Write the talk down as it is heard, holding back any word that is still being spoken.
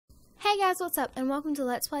Hey guys, what's up? And welcome to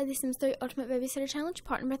Let's Play The Sims 3 Ultimate Babysitter Challenge,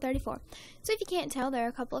 part number 34. So if you can't tell, there are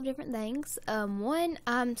a couple of different things. One,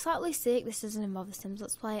 I'm slightly sick. This doesn't involve the Sims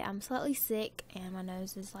Let's Play. I'm slightly sick and my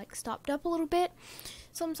nose is like stopped up a little bit.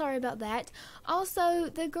 So I'm sorry about that. Also,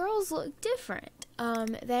 the girls look different.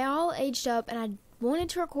 They all aged up and I wanted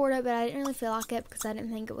to record it, but I didn't really feel like it because I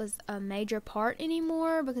didn't think it was a major part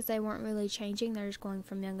anymore because they weren't really changing. They're just going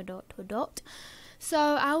from young adult to adult. So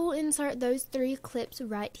I will insert those 3 clips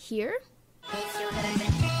right here.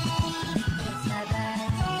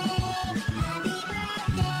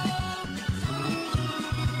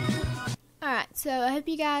 Alright, so I hope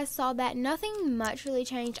you guys saw that. Nothing much really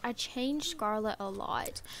changed. I changed Scarlett a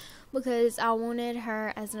lot because I wanted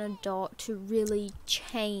her as an adult to really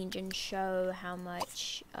change and show how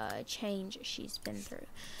much change she's been through.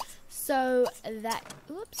 So that,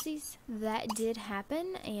 whoopsies, that did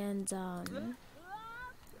happen, and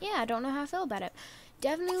yeah, I don't know how I feel about it.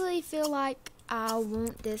 Definitely feel like I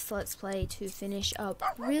want this Let's Play to finish up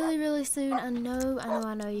really soon. I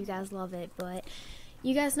know you guys love it, but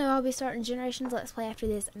you guys know I'll be starting Generations Let's Play after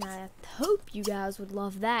this, and I hope you guys would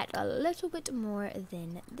love that a little bit more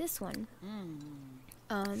than this one.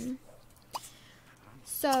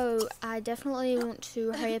 So I definitely want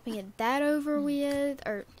to hurry up and get that over with,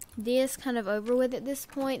 or this kind of over with at this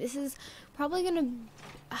point. This is probably gonna,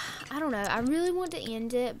 I don't know, I really want to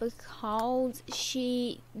end it because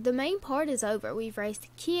the main part is over. We've raised the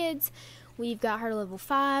kids, we've got her to level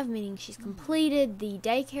 5, meaning she's completed the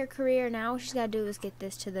daycare career. Now all she's got to do is get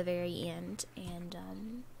this to the very end, and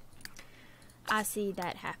I see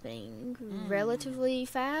that happening relatively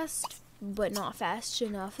fast, but not fast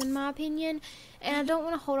enough in my opinion. And I don't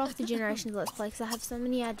want to hold off the Generations Let's Play because I have so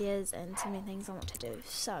many ideas and so many things I want to do.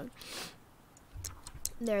 So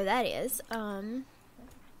there that is. But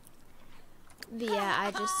yeah,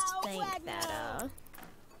 I just think that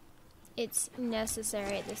it's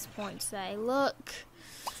necessary at this point to say, look,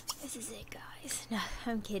 this is it, guys. No,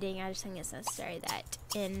 I'm kidding. I just think it's necessary that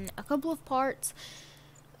in a couple of parts,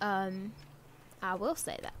 I will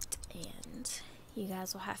say that, and you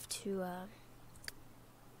guys will have to,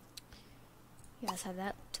 you guys have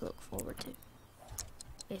that to look forward to,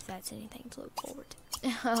 if that's anything to look forward to.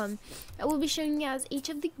 I will be showing you guys each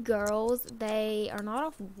of the girls. They are not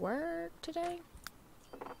off work today.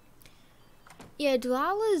 Yeah,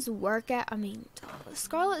 Delilah's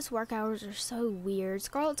Scarlett's work hours are so weird.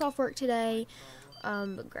 Scarlett's off work today,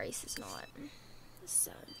 but Grace is not.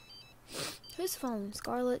 So, whose phone?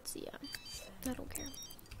 Scarlett's? Yeah, I don't care.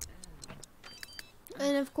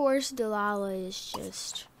 And of course, Delilah is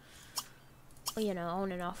just, you know,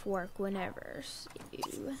 on and off work whenever. So,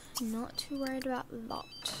 not too worried about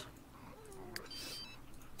that.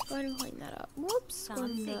 Go ahead and clean that up. Whoops. I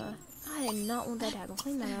did not want that to happen.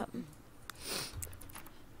 Clean that up.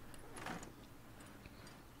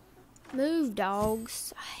 Move,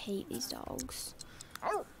 dogs. I hate these dogs.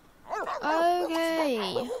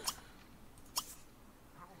 Okay.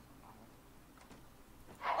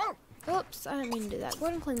 Oops, I didn't mean to do that. Go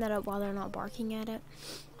ahead and clean that up while they're not barking at it.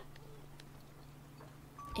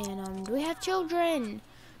 And, do we have children?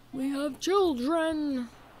 We have children.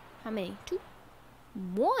 How many? 2?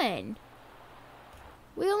 1.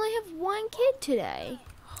 We only have 1 kid today.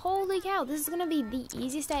 Holy cow, this is going to be the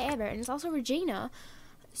easiest day ever. And it's also Regina.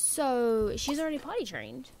 So, she's already potty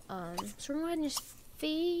trained. So we're going to go ahead and just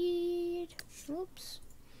feed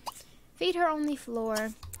her on the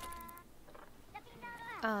floor.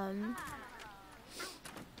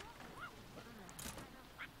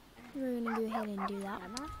 We're going to go ahead and do that.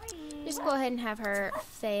 Just go ahead and have her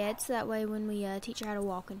fed, so that way when we teach her how to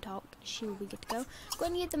walk and talk, she will be good to go. Go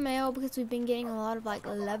ahead and get the mail because we've been getting a lot of like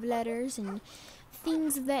love letters and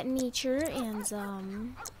things of that nature.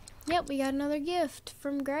 And yep, we got another gift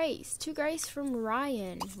from Grace. To Grace from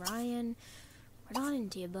Ryan. Ryan, we're not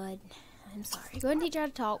into you, bud. I'm sorry. Go ahead and teach her how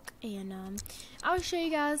to talk, and I will show you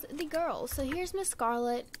guys the girls. So here's Miss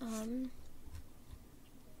Scarlett.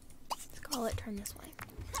 Scarlett, turn this way.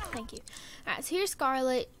 Thank you. Alright, so here's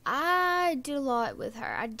Scarlett. I did a lot with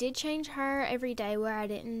her. I did change her every day, where I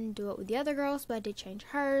didn't do it with the other girls, but I did change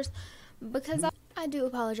hers because I do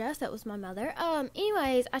apologize. That was my mother.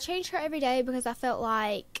 Anyways, I changed her every day because I felt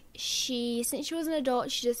like since she was an adult,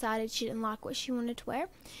 she decided she didn't like what she wanted to wear.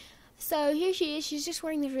 So here she is. She's just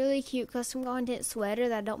wearing this really cute custom content sweater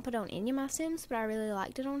that I don't put on any of my Sims, but I really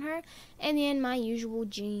liked it on her. And then my usual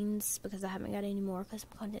jeans, because I haven't got any more custom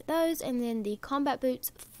content those. And then the combat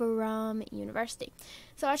boots from university.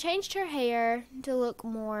 So I changed her hair to look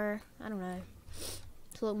more, I don't know,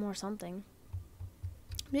 to look more something.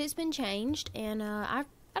 But it's been changed, and I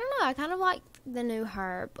don't know, I kind of like the new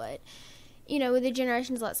her, but you know, with the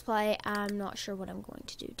Generations Let's Play, I'm not sure what I'm going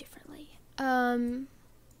to do differently.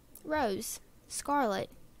 Rose, Scarlet,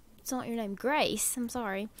 it's not your name, Grace, I'm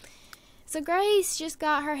sorry. So Grace just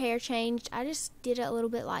got her hair changed. I just did it a little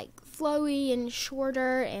bit like flowy and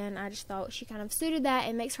shorter, and I just thought she kind of suited that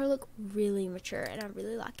and makes her look really mature, and I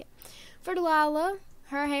really like it. For Delilah,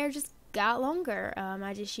 her hair just got longer.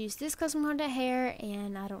 I just used this custom content hair,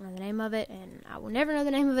 and I don't know the name of it, and I will never know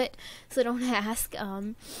the name of it, so don't ask.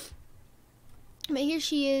 But here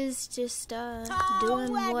she is just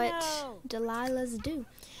doing what Delilah's do.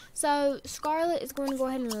 So Scarlet is going to go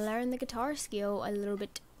ahead and learn the guitar skill a little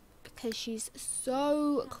bit because she's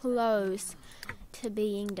so close to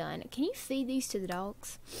being done. Can you feed these to the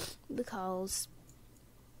dogs? Because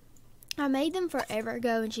I made them forever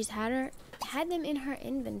ago, and she's had them in her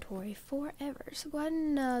inventory forever. So go ahead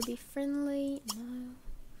and be friendly. No.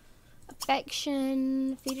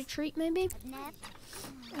 Affection. Feed a treat, maybe?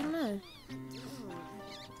 I don't know.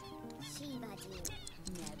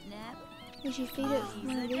 Would you feed it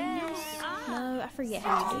one of these? No, I forget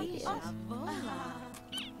how to do this.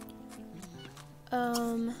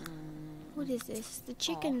 What is this? The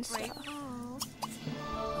chicken stuff. I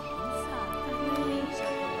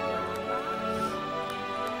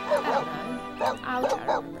don't know. I'll try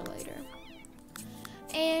to remember later.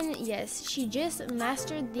 And yes, she just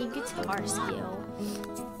mastered the guitar skill.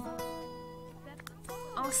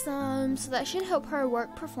 Awesome. So that should help her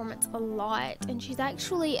work performance a lot. And she's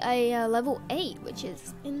actually a level 8, which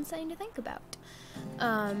is insane to think about.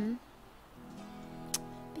 But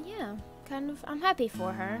yeah, kind of, I'm happy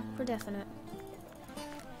for her, for definite.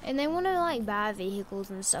 And they want to like buy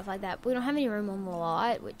vehicles and stuff like that, but we don't have any room on the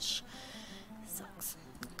lot, which sucks.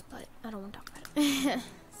 But I don't want to talk about it.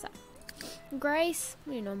 So, Grace,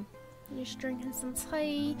 you know, just drinking some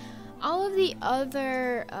tea. All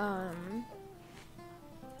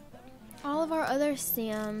of our other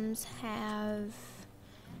Sims have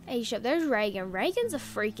aged up. There's Reagan. Reagan's a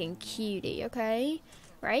freaking cutie, okay?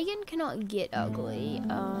 Reagan cannot get ugly.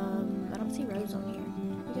 I don't see Rose on here.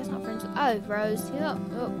 You guys not friends with... Oh, Rose. Yep.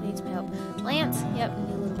 Oh, needs some help. Lance. Yep,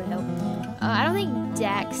 need a little bit of help. I don't think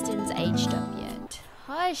Daxton's aged up yet.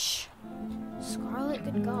 Hush. Scarlet,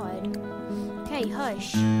 good God. Okay,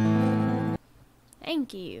 hush.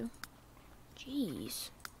 Thank you.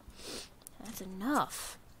 Jeez. That's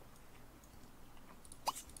enough.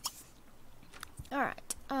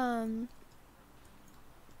 Alright.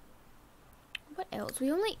 What else?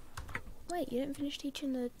 We only... Wait, you didn't finish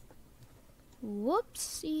teaching the...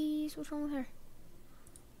 Whoopsies. What's wrong with her?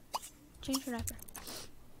 Change her diaper.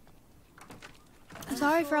 I'm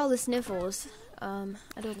sorry for all the sniffles. I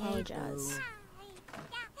do apologize.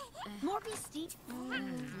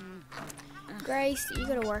 Grace, you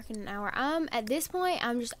go to work in an hour. At this point,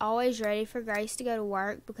 I'm just always ready for Grace to go to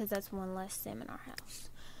work because that's one less sim in our house.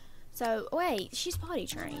 So, wait, she's potty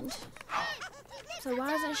trained. So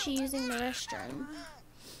why isn't she using the restroom?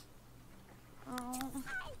 I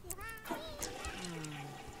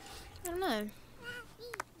don't know.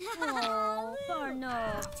 Oh,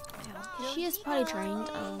 no. She is potty trained.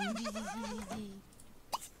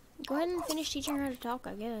 Go ahead and finish teaching her how to talk,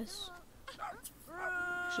 I guess.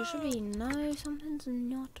 She should be, no, something's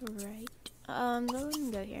not right. Go ahead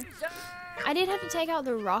and go here. I did have to take out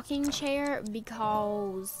the rocking chair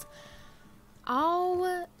because all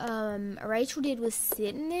Rachel did was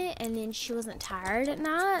sit in it, and then she wasn't tired at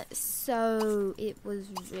night, so it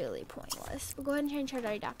was really pointless. But go ahead and change her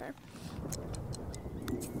dirty diaper.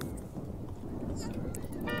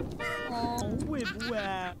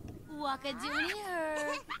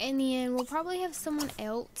 And then we'll probably have someone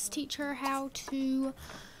else teach her how to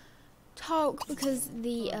talk because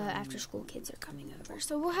the after school kids are coming over.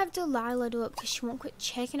 So we'll have Delilah do it because she won't quit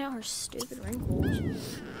checking out her stupid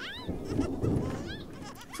wrinkles.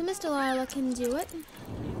 So Miss Delilah can do it.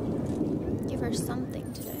 Give her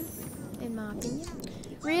something to do, in my opinion.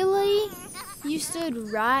 Really? You stood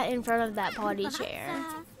right in front of that potty chair.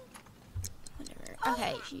 Whatever.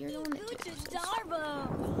 Okay, you're the one that took it.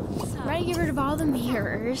 I'm ready to get rid of all the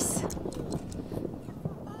mirrors.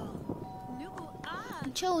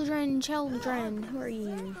 Children, who are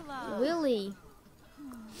you? Willie.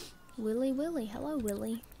 Willie. Hello,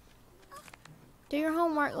 Willie. Do your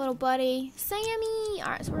homework, little buddy. Sammy!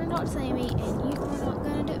 Alright, so we're gonna talk to Sammy, and you are not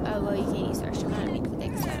gonna do... Oh, well, you can't use the restroom. I didn't mean to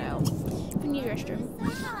X that out. You can use the restroom.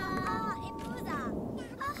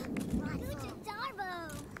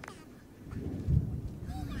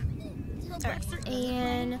 Alright,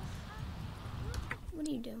 and... What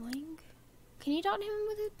are you doing? Can you talk to him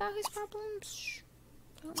about his problems?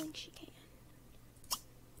 I don't think she can.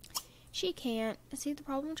 She can't. Is he the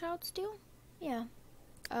problem child still? Yeah.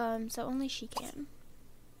 so only she can.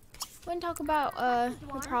 Go and talk about the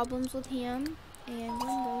problems with him, and go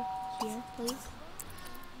and go here, please.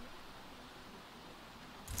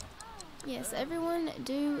 Yes, everyone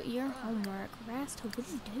do your homework. Rasta, what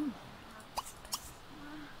are you doing?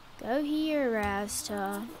 Go here,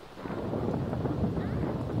 Rasta.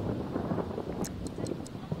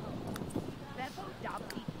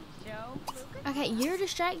 Okay, you're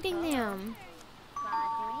distracting them.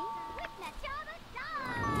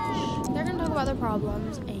 They're gonna talk about their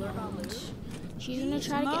problems, and she's gonna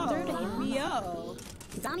try to get through to him.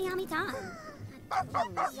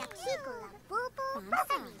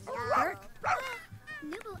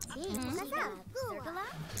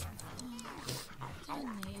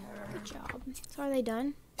 Good job. So are they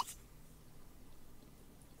done?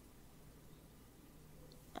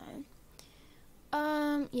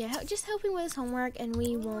 Yeah, just helping with his homework, and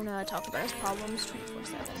we won't talk about his problems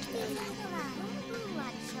 24/7 today.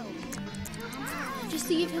 Just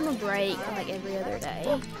to give him a break, like every other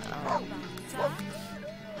day.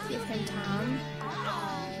 Give him time.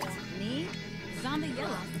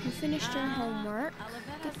 You finished your homework.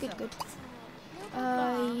 Good.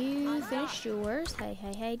 You finished yours.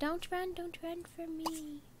 Hey, don't run from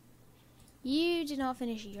me. You did not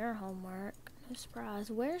finish your homework. No surprise.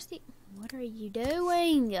 What are you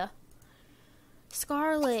doing?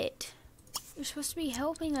 Scarlet, you're supposed to be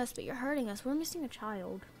helping us, but you're hurting us. We're missing a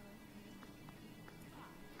child.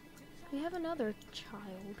 We have another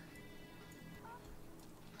child,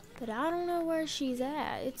 but I don't know where she's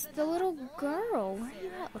at. It's the little girl. Where are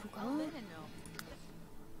you at, little girl?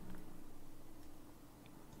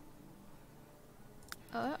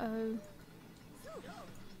 Uh-oh.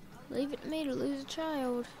 Leave it to me to lose a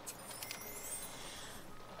child.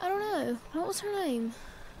 I don't know. What was her name?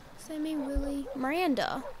 Sammy, Willie,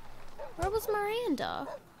 Miranda. Where was Miranda?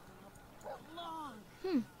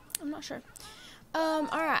 I'm not sure.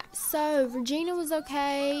 Alright, so Regina was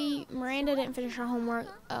okay. Miranda didn't finish her homework.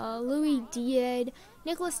 Louie did.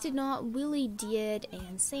 Nicholas did not. Willie did.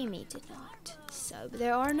 And Sammy did not. So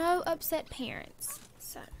there are no upset parents.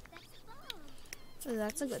 So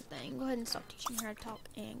that's a good thing. Go ahead and stop teaching her to talk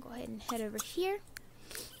and go ahead and head over here.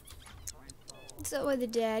 So that way the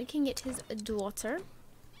dad can get his daughter.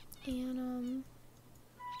 And,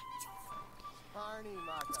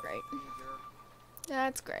 that's great.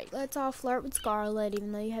 That's great. Let's all flirt with Scarlet,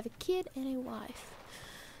 even though you have a kid and a wife.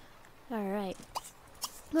 Alright.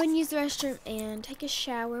 Go ahead and use the restroom and take a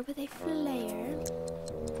shower with a flare.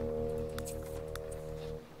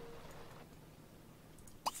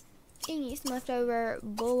 And eat some leftover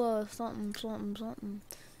bowl of something.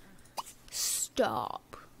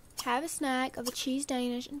 Stop. Have a snack of a cheese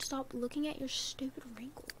Danish and stop looking at your stupid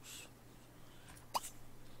wrinkles.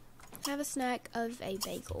 Have a snack of a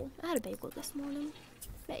bagel. I had a bagel this morning.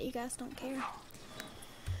 Bet you guys don't care.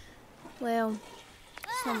 Well,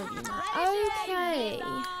 some of you might. Okay.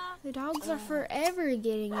 The dogs are forever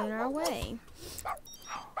getting in our way.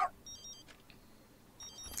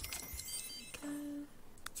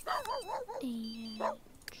 And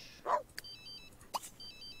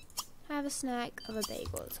have a snack of a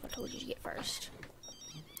bagel. That's what I told you to get first.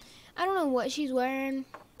 I don't know what she's wearing.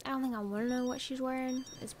 I don't think I want to know what she's wearing.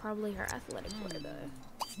 It's probably her athletic wear though.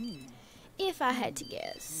 If I had to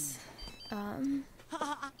guess. So.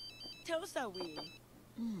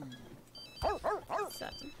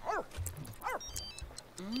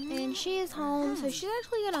 And she is home, so she's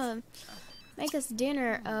actually gonna make us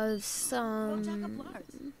dinner of some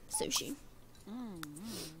sushi.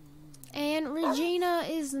 And Regina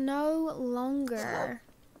is no longer.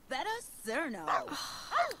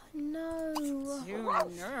 No.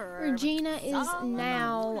 Regina is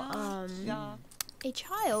now a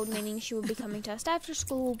child, meaning she will be coming to us after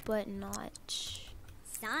school, but not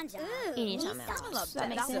anytime else. That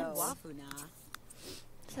makes sense.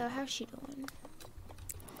 So how's she doing?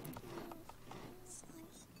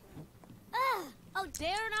 Oh,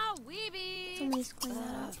 dare not weeby. Somebody's clean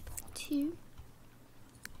that up too.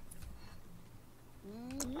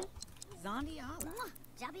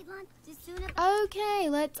 Okay,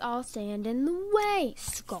 let's all stand in the way.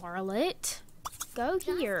 Scarlet, go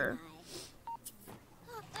here.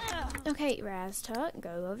 Okay, Raztut,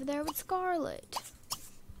 go over there with Scarlet.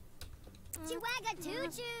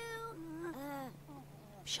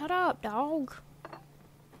 Shut up, dog.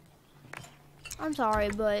 I'm sorry,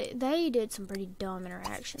 but they did some pretty dumb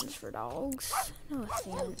interactions for dogs. No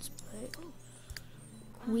offense, but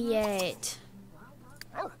quiet.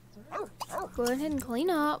 Go ahead and clean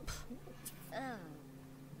up.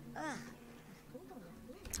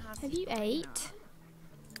 Have you ate?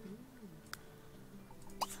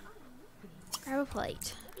 grab a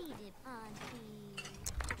plate. Eat it, Auntie.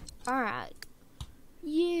 Alright.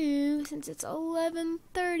 You, since it's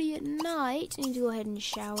 11:30 at night, need to go ahead and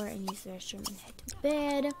shower and use the restroom and head to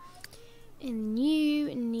bed. And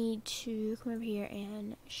you need to come over here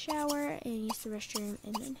and shower and use the restroom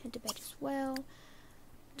and then head to bed as well.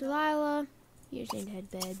 Delilah, you just need to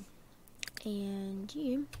head to bed. And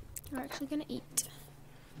you are actually going to eat.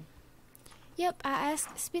 Yep, I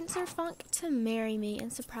asked Spencer Funk to marry me,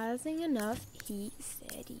 and surprising enough, he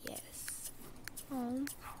said yes.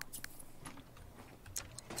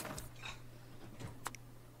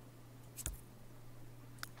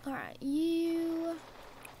 Alright, you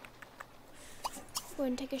go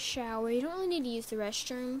and take a shower. You don't really need to use the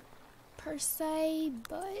restroom per se,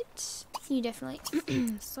 but you definitely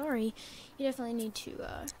sorry, you definitely need to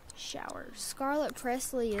shower. Scarlett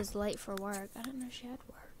Presley is late for work. I didn't know she had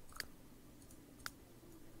work.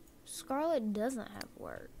 Scarlett doesn't have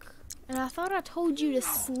work. And I thought I told you to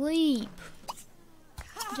sleep.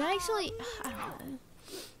 Did I actually? I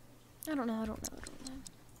don't know.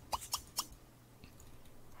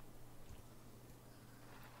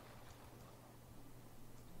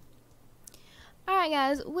 Alright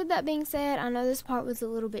guys, with that being said, I know this part was a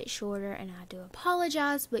little bit shorter and I do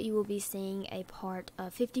apologize, but you will be seeing a part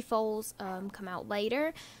of 50 Foals come out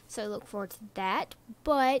later, so look forward to that.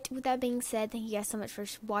 But with that being said, thank you guys so much for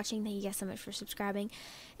watching, thank you guys so much for subscribing,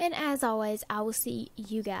 and as always, I will see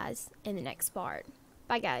you guys in the next part.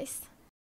 Bye guys.